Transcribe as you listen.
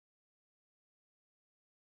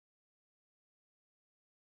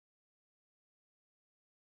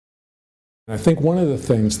I think one of the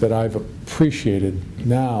things that I've appreciated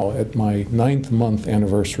now at my 9th month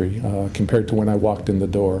anniversary compared to when I walked in the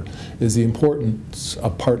door is the importance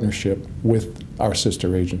of partnership with our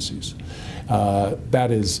sister agencies. That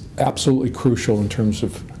is absolutely crucial in terms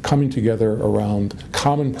of coming together around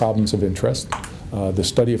common problems of interest, the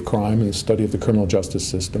study of crime and the study of the criminal justice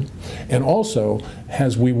system. And also,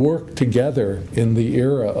 as we work together in the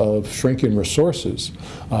era of shrinking resources,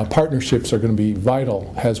 partnerships are going to be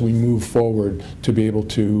vital as we move forward to be able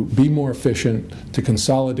to be more efficient, to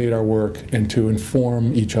consolidate our work, and to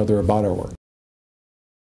inform each other about our work.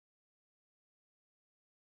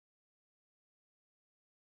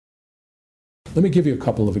 Let me give you a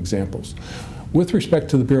couple of examples. With respect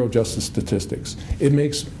to the Bureau of Justice Statistics, it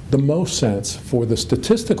makes the most sense for the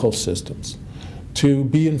statistical systems to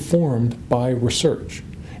be informed by research.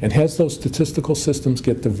 And as those statistical systems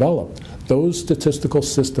get developed, those statistical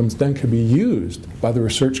systems then can be used by the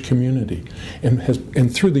research community. And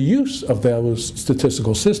through the use of those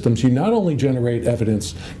statistical systems, you not only generate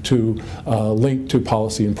evidence to link to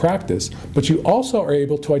policy and practice, but you also are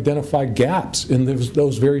able to identify gaps in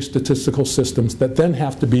those very statistical systems that then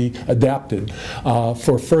have to be adapted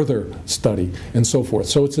for further study and so forth.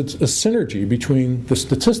 So it's a synergy between the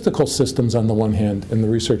statistical systems on the one hand and the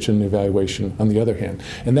research and evaluation on the other hand.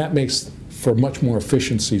 And that makes for much more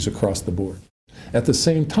efficiencies across the board. At the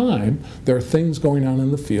same time, there are things going on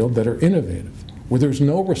in the field that are innovative, where there's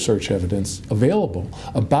no research evidence available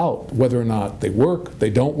about whether or not they work, they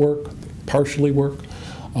don't work, they partially work,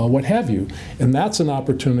 what have you. And that's an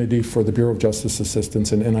opportunity for the Bureau of Justice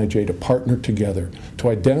Assistance and NIJ to partner together to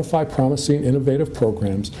identify promising, innovative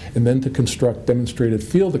programs and then to construct demonstrated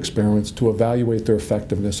field experiments to evaluate their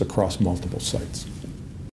effectiveness across multiple sites.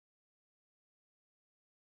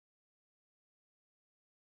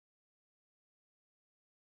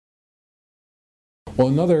 Well,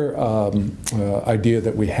 another idea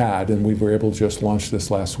that we had, and we were able to just launch this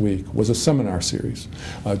last week, was a seminar series,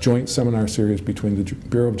 a joint seminar series between the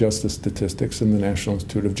Bureau of Justice Statistics and the National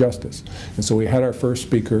Institute of Justice. And so we had our first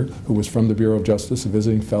speaker, who was from the Bureau of Justice, a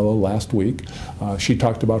visiting fellow last week. She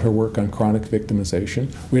talked about her work on chronic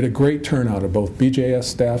victimization. We had a great turnout of both BJS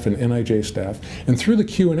staff and NIJ staff. And through the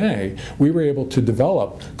Q&A, we were able to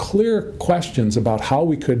develop clear questions about how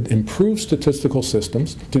we could improve statistical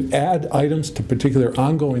systems, to add items to particular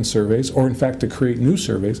ongoing surveys, or in fact to create new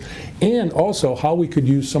surveys, and also how we could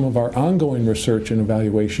use some of our ongoing research and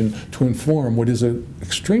evaluation to inform what is an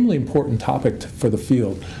extremely important topic for the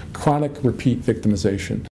field, chronic repeat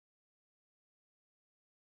victimization.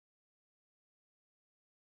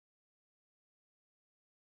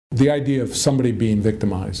 The idea of somebody being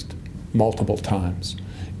victimized multiple times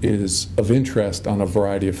is of interest on a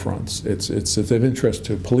variety of fronts. It's of interest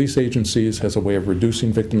to police agencies as a way of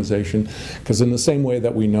reducing victimization, because in the same way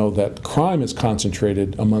that we know that crime is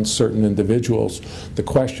concentrated amongst certain individuals, the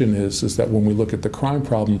question is that when we look at the crime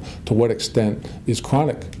problem, to what extent is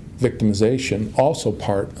chronic victimization also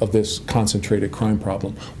part of this concentrated crime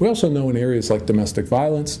problem? We also know in areas like domestic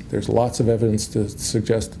violence, there's lots of evidence to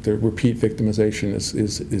suggest that the repeat victimization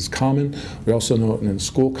is common. We also know in a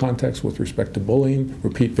school context with respect to bullying,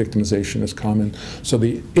 repeat victimization is common. So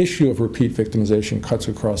the issue of repeat victimization cuts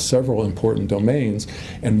across several important domains,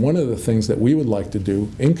 and one of the things that we would like to do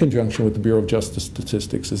in conjunction with the Bureau of Justice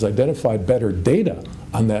Statistics is identify better data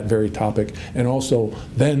on that very topic, and also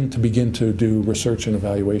then to begin to do research and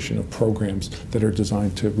evaluation of programs that are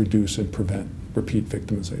designed to reduce and prevent repeat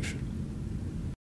victimization.